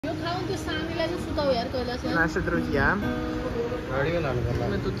Наши друзья.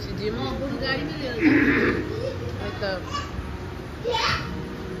 Мы тут сидим. Это,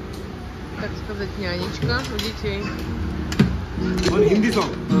 так сказать, нянечка у детей.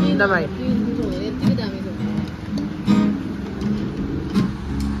 Давай.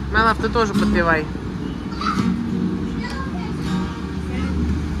 Малав, ты тоже подпевай.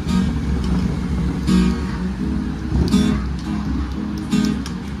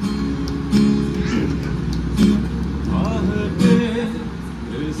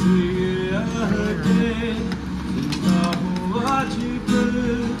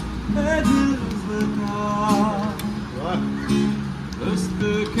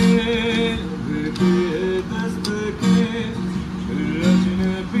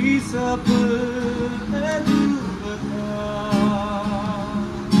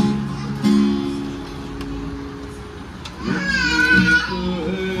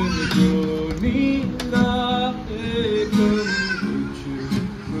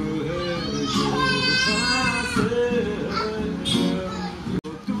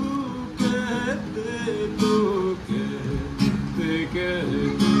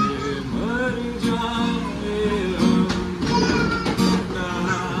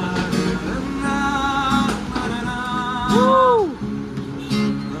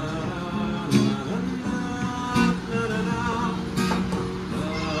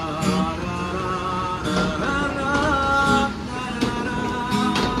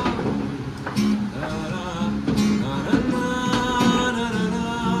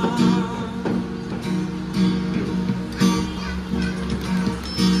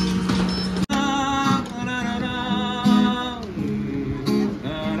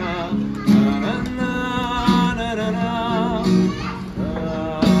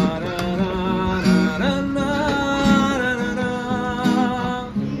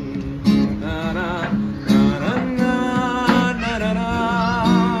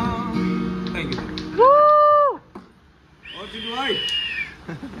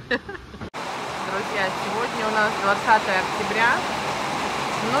 Друзья, сегодня у нас 20 октября.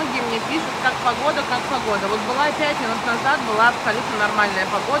 Многие мне пишут, как погода, как погода. Вот была 5 минут назад, была абсолютно нормальная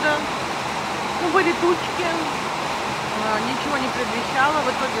погода. Ну, были тучки, ничего не предвещало. В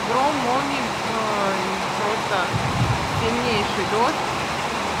итоге гром, молнии, просто сильнейший дождь.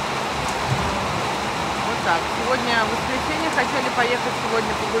 Вот так. Сегодня воскресенье, хотели поехать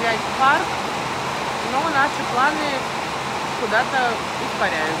сегодня погулять в парк, но наши планы куда-то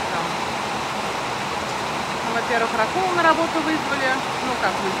испаряются. Во-первых, Рахула на работу вызвали, ну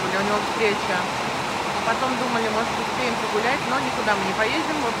как вызвали, у него встреча. А потом думали, может, успеем погулять, но никуда мы не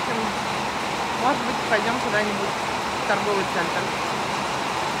поедем. В общем, может быть, пойдем куда-нибудь в торговый центр.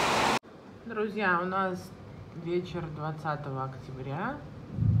 Друзья, у нас вечер 20 октября.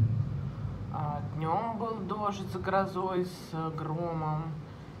 Днем был дождь с грозой, с громом.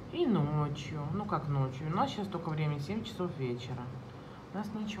 И ночью, ну как ночью, у нас сейчас только время 7 часов вечера. У нас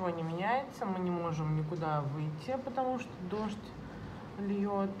ничего не меняется, мы не можем никуда выйти, потому что дождь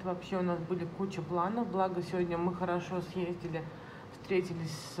льет. Вообще у нас были куча планов, благо сегодня мы хорошо съездили,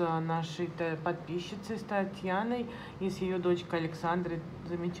 встретились с нашей подписчицей, с Татьяной и с ее дочкой Александрой.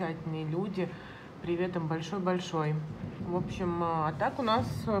 Замечательные люди, привет им большой-большой. В общем, а так у нас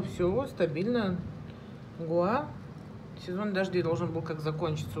все стабильно. Гоа. Сезон дождей должен был как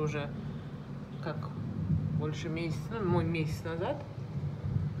закончиться уже, как больше месяца, ну, месяц назад,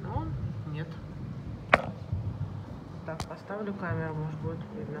 но нет. Так, поставлю камеру, может будет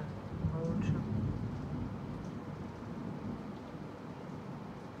видно получше.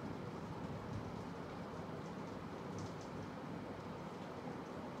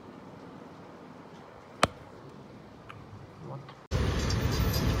 Вот.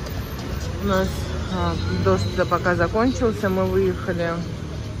 У нас дождь пока закончился, мы выехали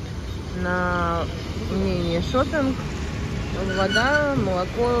на мини-шоппинг. Вода,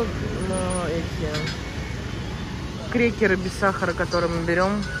 молоко, эти крекеры без сахара, которые мы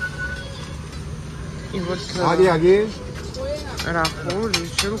берем. И вот Раху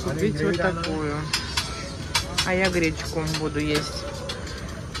решил купить вот такую. А я гречку буду есть.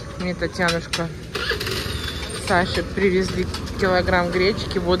 Мне Татьянушка, Саше привезли килограмм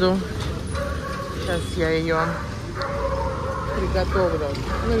гречки, буду... Сейчас я ее приготовлю.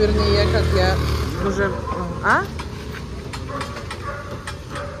 Ну, вернее, я уже...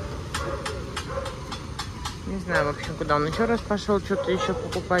 Не знаю, в общем, куда он еще раз пошел что-то еще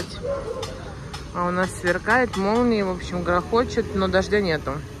покупать. А у нас сверкает, молнии, в общем, грохочет, но дождя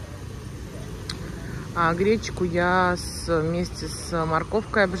нету. А гречку я вместе с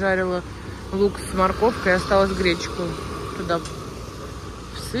морковкой обжарила. Лук с морковкой, осталось гречку туда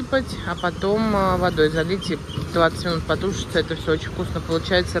посыпать, а потом водой залить и 20 минут потушится. Это все очень вкусно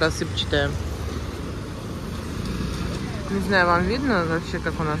получается, рассыпчатое. Не знаю, вам видно вообще,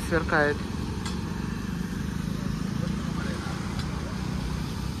 как у нас сверкает?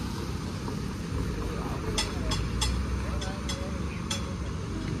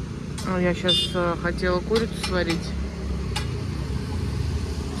 Я сейчас хотела курицу сварить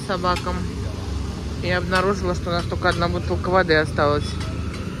собакам и обнаружила, что у нас только одна бутылка воды осталась.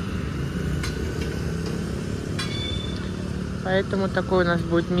 Поэтому такое у нас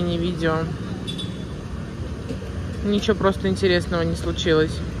будет мини-видео. Ничего просто интересного не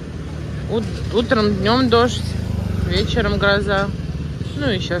случилось. Утром, днем дождь, вечером гроза. Ну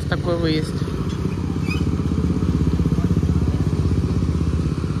и сейчас такой выезд.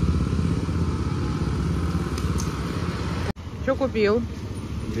 Что купил?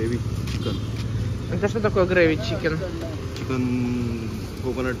 Gravy chicken. Это что такое gravy chicken? Chicken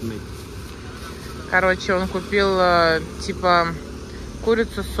coconut milk. Короче, он купил типа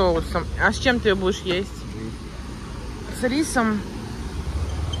курицу с соусом. А с чем ты ее будешь есть? С рисом.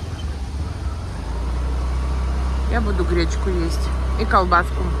 Я буду гречку есть. И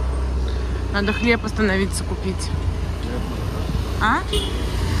колбаску. Надо хлеб остановиться купить. А?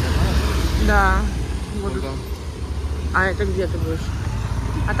 Да. Буду. А это где ты будешь?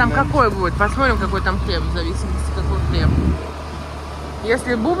 А там какой будет? Посмотрим, какой там хлеб, в зависимости, какой хлеб.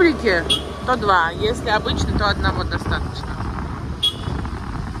 Если бублики, то 2. Если обычный, то 1 достаточно.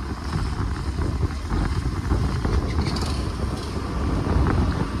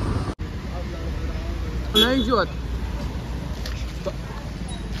 Она идет.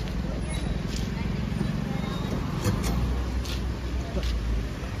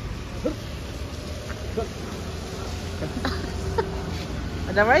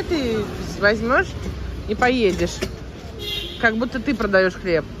 А давай ты возьмешь и поедешь. Как будто ты продаешь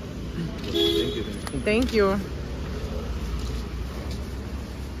хлеб. Thank you.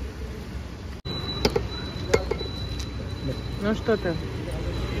 Ну что ты?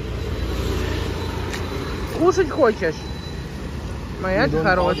 Кушать хочешь? Моя ты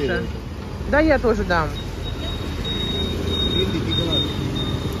хорошая. Да, я тоже дам.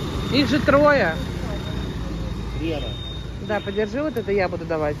 Их же 3. Да, подержи, вот это я буду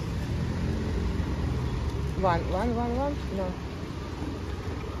давать. Ван.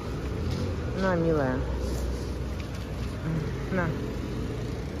 На, милая. На.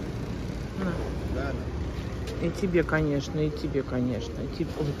 И тебе, конечно, и тебе, конечно.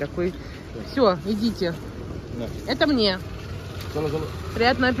 Ой, такой. Все, идите. Да. Это мне.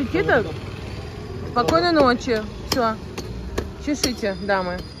 Приятного аппетита. Спокойной ночи. Все. Чешите,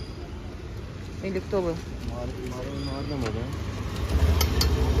 дамы. Или кто вы?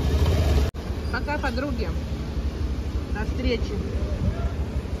 Пока, подруги. До встречи.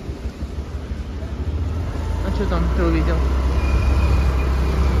 А что там ты увидел?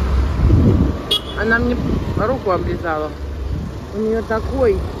 Она мне руку облизала. У нее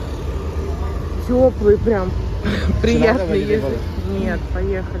такой теплый, прям приятный язык. Нет,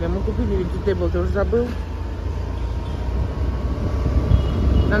 поехали. Мы купили вегетабл, ты уже забыл?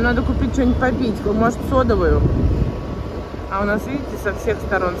 Нам надо купить что-нибудь попить, может содовую. А у нас, видите, со всех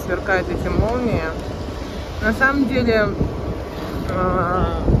сторон сверкают эти молнии. На самом деле,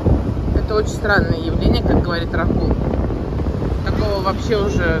 это очень странное явление, как говорит Рахул. Такого вообще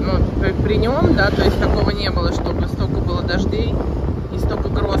уже, ну, при нем, да, то есть такого не было, чтобы столько было дождей и столько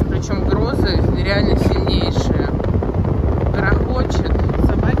гроз. Причем грозы реально сильнейшие. Грохочет.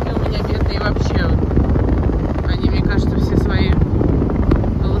 Собаки у меня бедные вообще. Они, мне кажется, все свои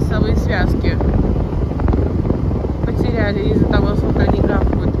голосовые связки потеряли из-за того, сколько они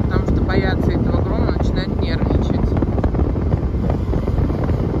гавкают, потому что боятся этого грома, начинают нервничать.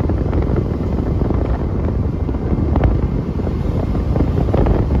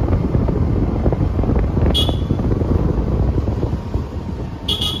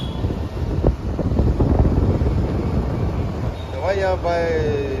 Давай я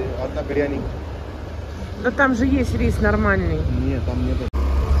одна биряни. Да там же есть рис нормальный. Нет, там нет.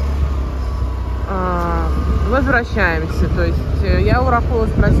 Возвращаемся. То есть я у Рахула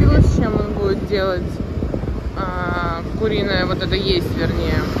спросила, с чем он будет делать. Куриное вот это есть,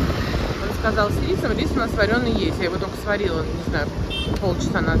 вернее. Он сказал с рисом. Рис у нас вареный есть. Я его только сварила, не знаю,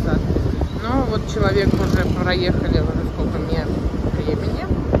 полчаса назад. Но вот человек уже проехали уже сколько времени.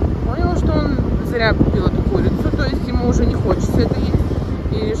 Понял, что он зря купил эту курицу. То есть ему уже не хочется это есть.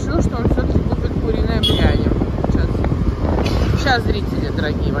 И решил, что он все-таки купит куриное биряни. Сейчас, зрители,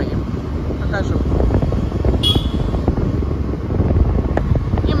 дорогие мои, покажу.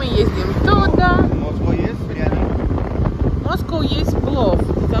 И мы ездим туда. Москва есть биряни? Москве есть плов.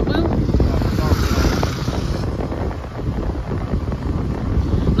 Забыл?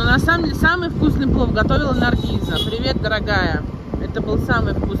 Но на самом деле самый вкусный плов готовила Наргиза. Привет, дорогая. Это был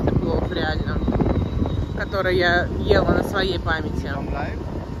самый вкусный плов, реально, который я ела на своей памяти.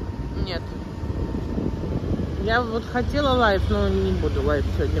 Нет. Я вот хотела лайв, но не буду лайв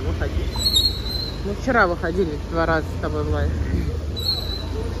сегодня выходить. Мы вчера выходили 2 раза с тобой в лайв.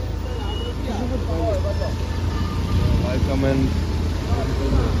 Ну,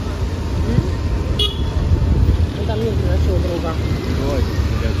 там нет нашего друга.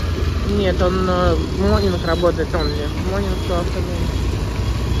 Нет, он монинг работает, он ли. Монинг то автодом.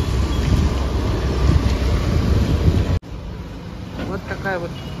 Вот такая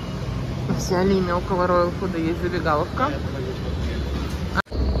вот в Сиалиме около Royal Food есть забегаловка.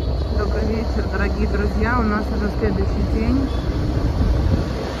 Добрый вечер, дорогие друзья. У нас уже следующий день.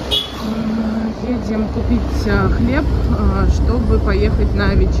 Едем купить хлеб, чтобы поехать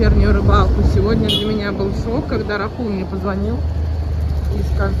на вечернюю рыбалку. Сегодня для меня был шок, когда Рахул мне позвонил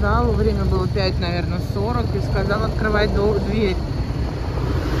и сказал, время было 5, наверное, 40, и сказал открывать дверь.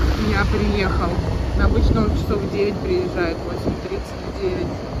 Я приехал. Обычно он часов в 9 приезжает, 8:39.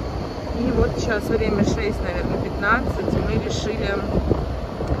 И вот сейчас время 6, наверное, 15, и мы решили,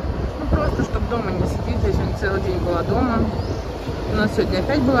 ну, просто, чтобы дома не сидеть. Я сегодня целый день была дома. У нас сегодня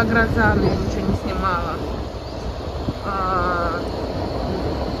опять была гроза, но я ничего не снимала.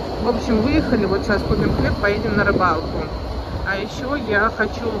 В общем, выехали, вот сейчас купим хлеб, поедем на рыбалку. А еще я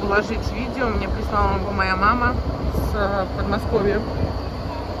хочу вложить видео, мне прислала его моя мама с Подмосковья,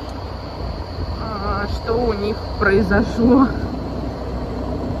 что у них произошло.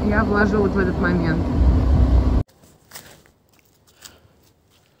 Я вложу вот в этот момент.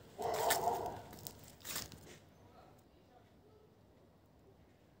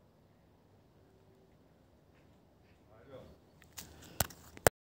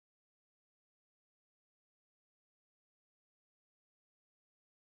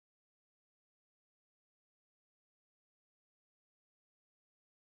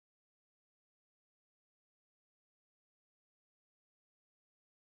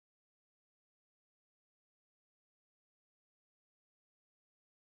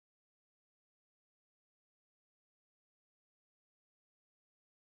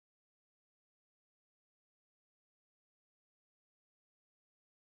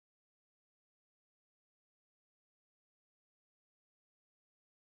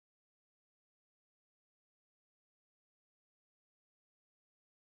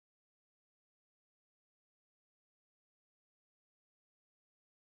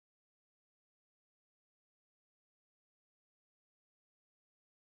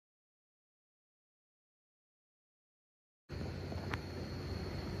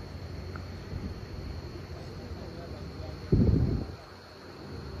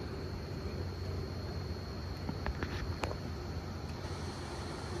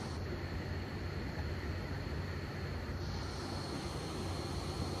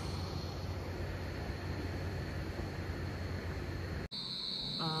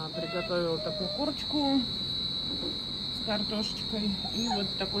 Приготовила такую курочку с картошечкой и вот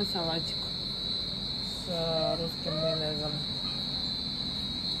такой салатик с русским майонезом.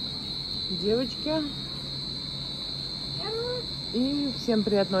 Девочки, и всем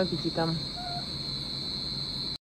приятного аппетита!